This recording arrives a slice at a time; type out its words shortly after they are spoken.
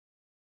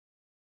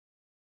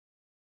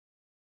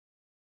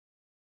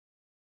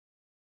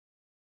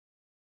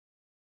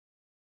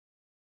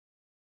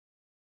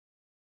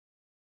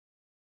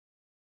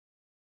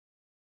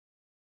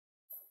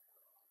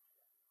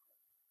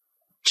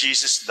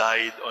Jesus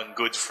died on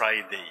Good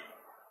Friday.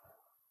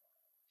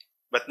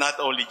 But not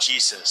only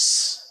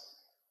Jesus,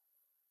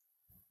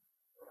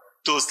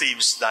 two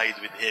thieves died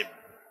with him.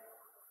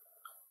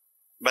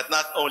 But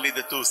not only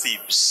the two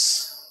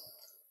thieves,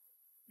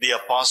 the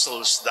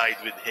apostles died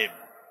with him.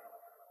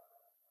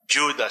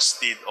 Judas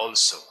did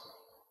also.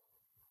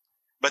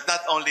 But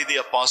not only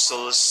the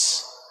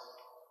apostles,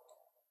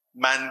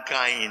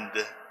 mankind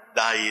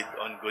died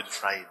on Good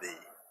Friday.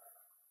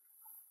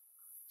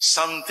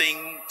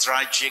 Something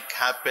tragic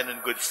happened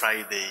on Good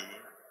Friday,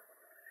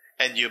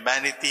 and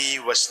humanity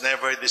was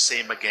never the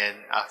same again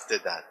after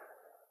that.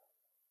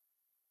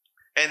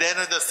 And then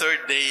on the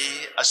third day,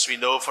 as we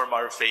know from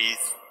our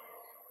faith,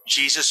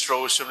 Jesus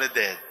rose from the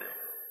dead.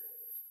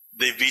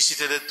 They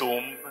visited the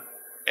tomb,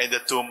 and the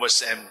tomb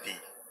was empty.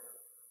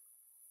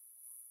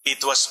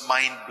 It was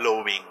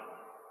mind-blowing,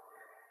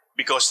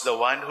 because the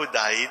one who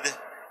died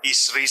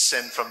is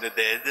risen from the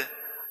dead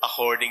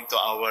according to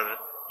our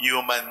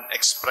human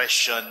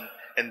expression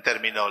and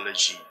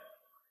terminology.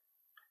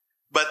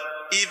 But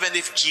even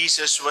if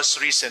Jesus was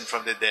risen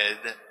from the dead,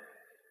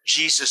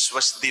 Jesus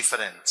was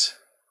different.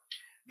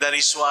 That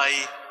is why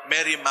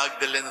Mary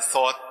Magdalene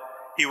thought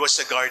he was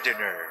a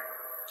gardener.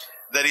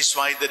 That is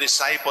why the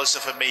disciples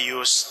of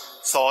Emmaus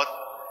thought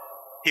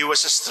he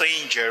was a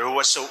stranger who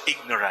was so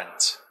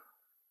ignorant.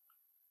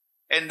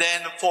 And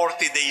then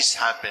 40 days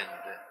happened.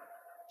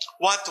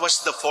 What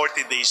was the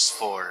 40 days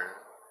for?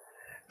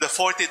 The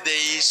 40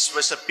 days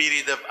was a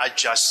period of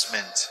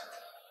adjustment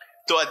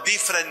to a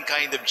different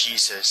kind of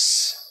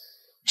Jesus.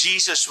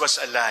 Jesus was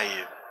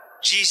alive.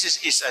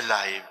 Jesus is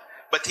alive,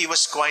 but he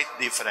was quite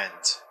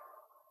different.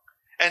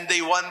 And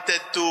they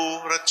wanted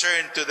to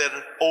return to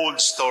their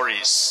old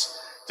stories,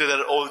 to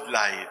their old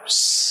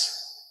lives.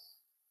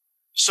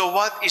 So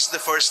what is the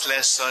first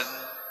lesson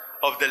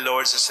of the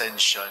Lord's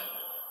ascension?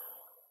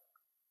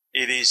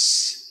 It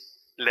is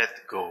let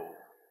go.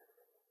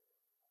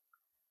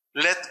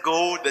 Let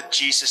go that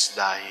Jesus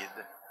died.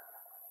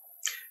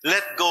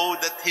 Let go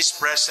that his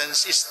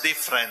presence is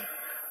different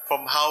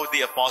from how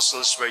the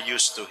apostles were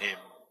used to him.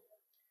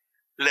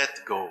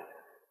 Let go.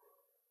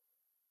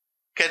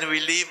 Can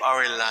we live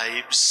our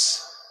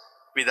lives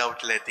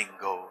without letting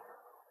go?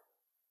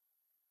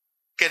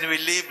 Can we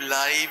live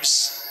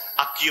lives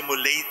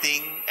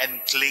accumulating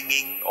and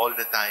clinging all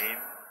the time?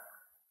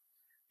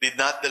 Did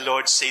not the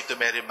Lord say to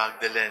Mary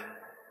Magdalene,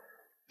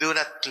 "Do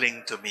not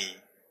cling to me.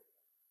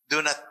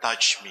 Do not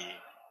touch me.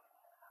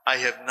 I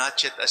have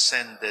not yet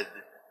ascended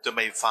to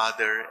my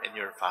Father and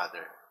your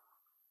Father.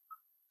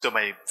 To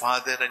my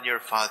Father and your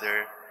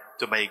Father,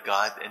 to my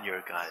God and your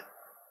God."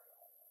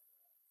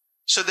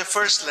 So the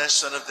first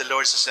lesson of the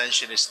Lord's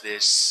ascension is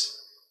this.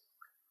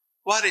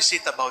 What is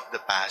it about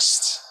the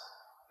past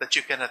that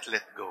you cannot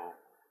let go?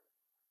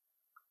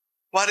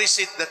 What is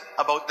it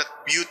about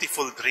that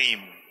beautiful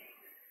dream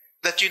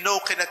that you know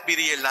cannot be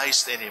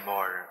realized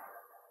anymore?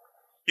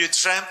 You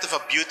dreamt of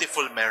a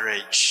beautiful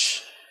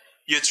marriage.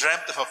 You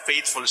dreamt of a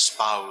faithful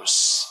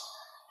spouse.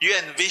 You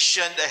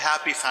envisioned a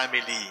happy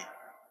family,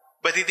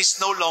 but it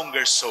is no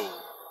longer so.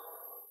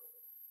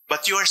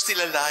 But you are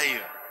still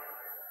alive.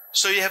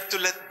 So you have to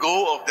let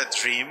go of that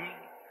dream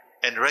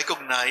and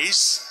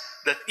recognize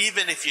that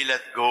even if you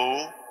let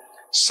go,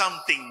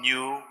 something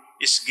new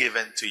is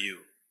given to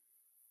you.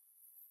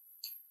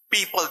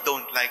 People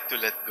don't like to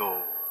let go.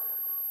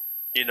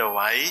 You know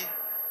why?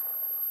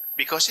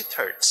 Because it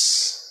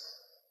hurts.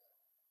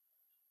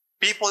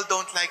 People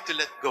don't like to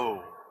let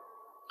go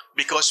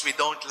because we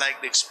don't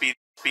like the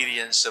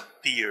experience of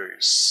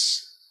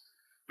tears.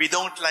 We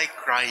don't like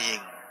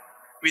crying.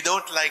 We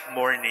don't like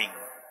mourning.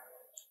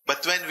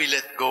 But when we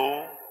let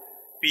go,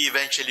 we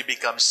eventually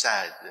become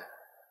sad.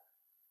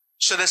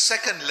 So the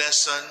second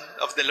lesson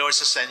of the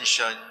Lord's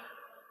ascension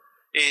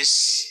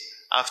is,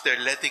 after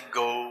letting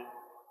go,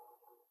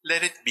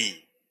 let it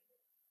be.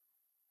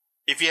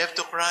 If you have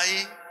to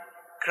cry,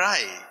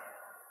 cry.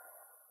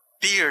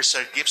 Tears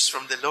are gifts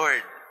from the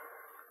Lord.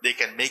 They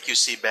can make you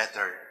see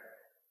better.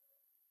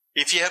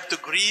 If you have to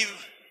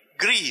grieve,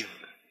 grieve.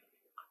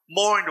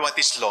 Mourn what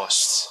is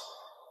lost.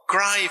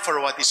 Cry for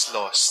what is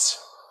lost.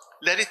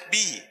 Let it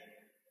be.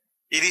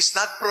 It is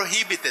not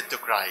prohibited to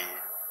cry.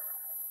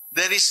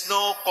 There is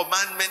no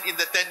commandment in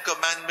the 10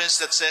 Commandments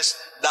that says,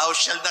 "Thou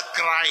shalt not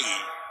cry."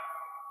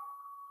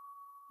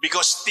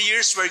 Because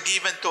tears were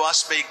given to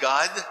us by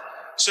God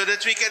so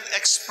that we can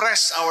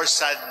express our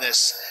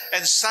sadness.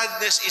 And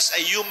sadness is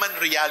a human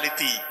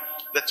reality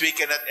that we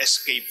cannot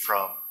escape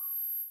from.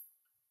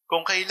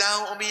 Kung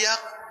kailangang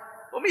umiyak,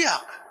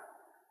 umiyak.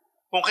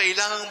 Kung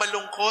kailangang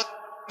malungkot,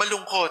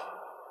 malungkot.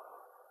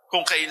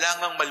 Kung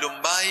kailangang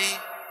malumbay,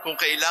 kung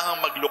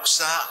kailangang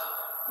magluksa,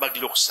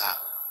 magluksa.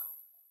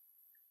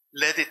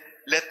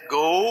 Let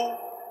go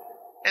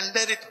and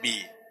let it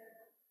be.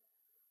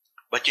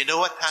 But you know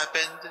what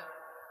happened?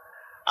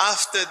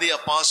 After the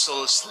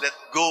apostles let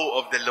go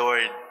of the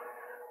Lord,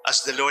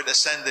 as the Lord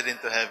ascended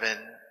into heaven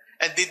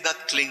and did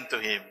not cling to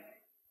him,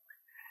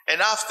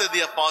 and after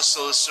the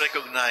apostles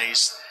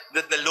recognized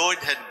that the Lord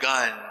had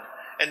gone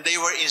and they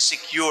were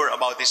insecure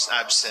about his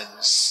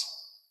absence,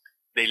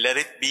 they let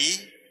it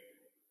be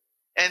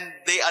And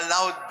they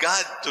allowed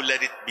God to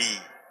let it be.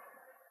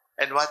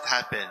 And what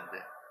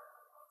happened?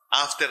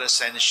 After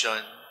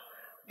ascension,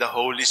 the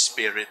Holy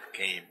Spirit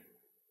came.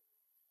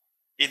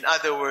 In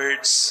other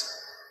words,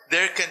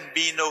 there can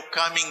be no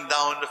coming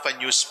down of a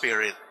new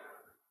spirit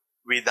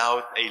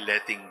without a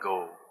letting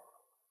go.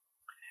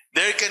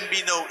 There can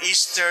be no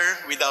Easter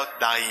without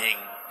dying.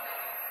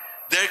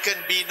 There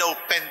can be no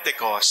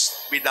Pentecost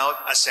without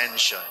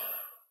ascension.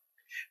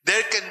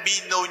 There can be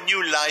no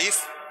new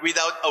life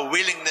without a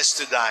willingness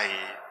to die.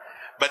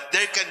 But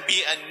there can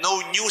be no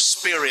new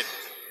spirit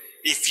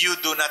if you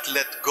do not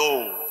let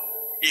go,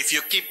 if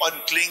you keep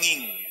on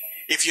clinging,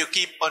 if you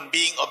keep on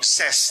being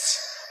obsessed,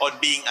 on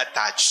being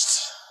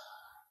attached.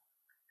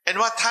 And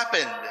what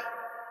happened?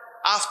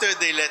 After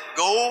they let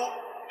go,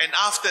 and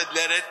after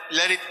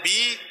let it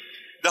be,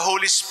 the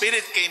Holy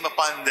Spirit came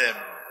upon them.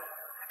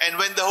 And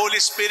when the Holy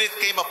Spirit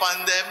came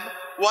upon them,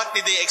 what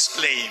did they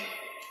exclaim?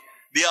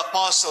 The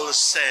apostles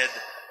said,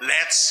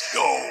 "Let's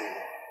go.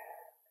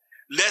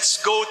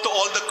 Let's go to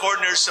all the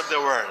corners of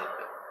the world.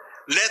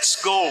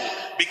 Let's go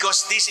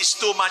because this is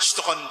too much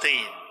to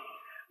contain.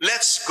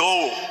 Let's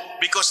go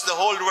because the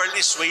whole world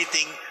is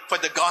waiting for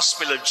the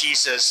gospel of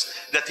Jesus,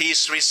 that he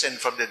is risen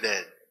from the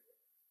dead."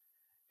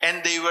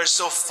 And they were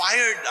so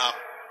fired up.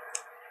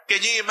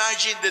 Can you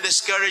imagine the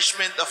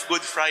discouragement of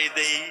Good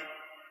Friday,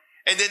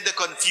 and then the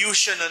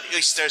confusion on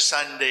Easter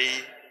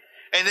Sunday,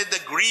 and then the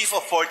grief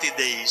of 40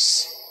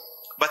 days?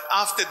 But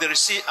after the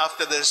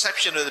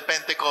reception of the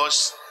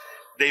Pentecost,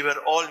 they were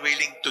all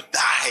willing to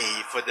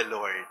die for the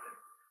Lord.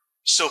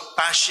 So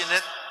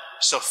passionate,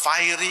 so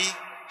fiery,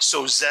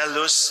 so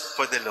zealous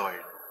for the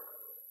Lord.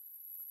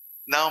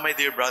 Now, my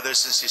dear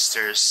brothers and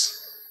sisters,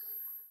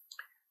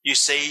 you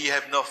say you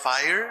have no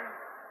fire?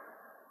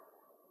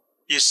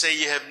 You say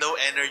you have no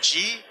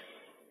energy?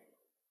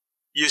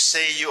 You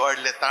say you are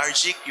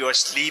lethargic, you are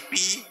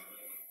sleepy,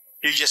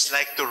 you just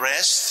like to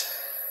rest,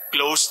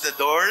 close the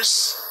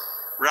doors,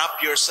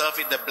 wrap yourself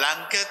in the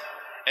blanket,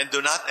 and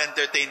do not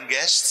entertain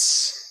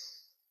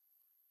guests?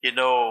 You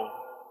know,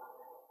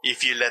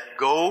 if you let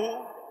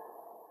go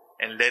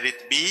and let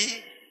it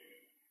be,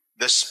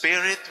 the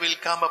Spirit will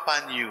come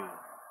upon you.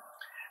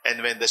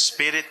 And when the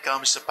Spirit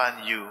comes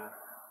upon you,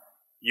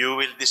 you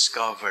will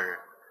discover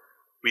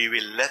we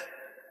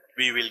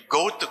will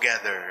go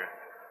together,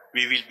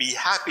 we will be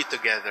happy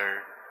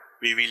together,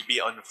 we will be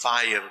on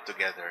fire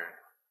together.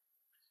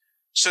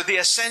 So the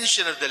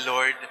ascension of the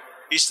Lord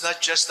is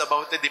not just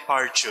about the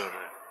departure.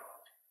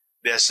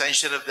 The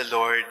ascension of the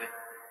Lord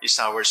is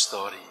our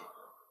story.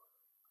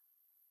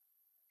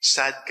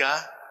 Sad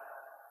ka?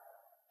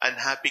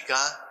 Unhappy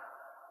ka?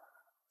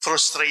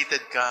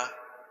 Frustrated ka?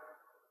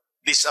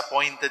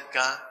 Disappointed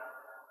ka?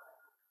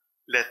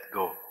 Let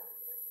go.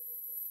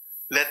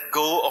 Let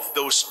go of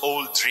those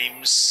old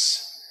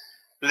dreams.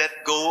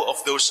 Let go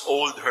of those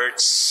old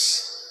hurts.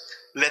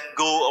 Let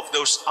go of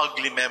those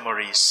ugly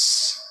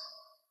memories.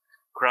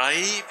 Cry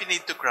if you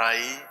need to cry.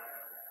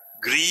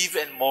 Grieve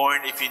and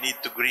mourn if you need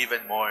to grieve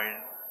and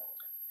mourn.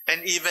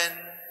 And even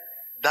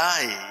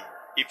die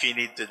if you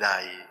need to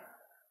die.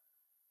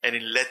 And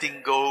in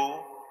letting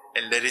go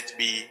and let it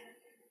be,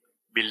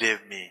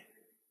 believe me,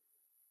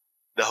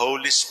 the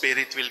Holy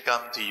Spirit will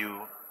come to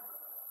you.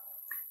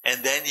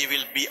 And then you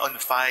will be on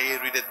fire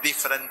with a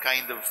different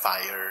kind of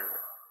fire.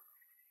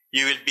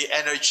 You will be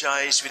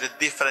energized with a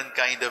different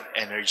kind of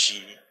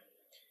energy.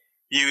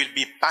 You will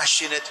be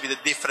passionate with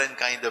a different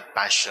kind of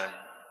passion.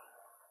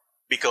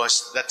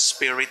 Because that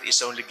Spirit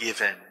is only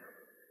given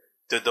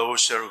to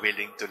those who are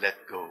willing to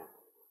let go.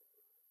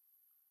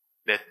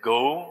 Let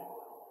go,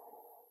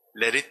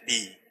 let it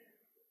be.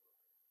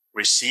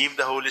 Receive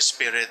the Holy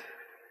Spirit,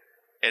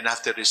 and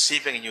after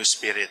receiving a new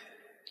spirit,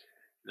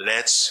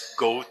 let's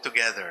go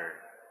together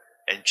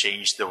and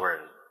change the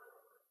world.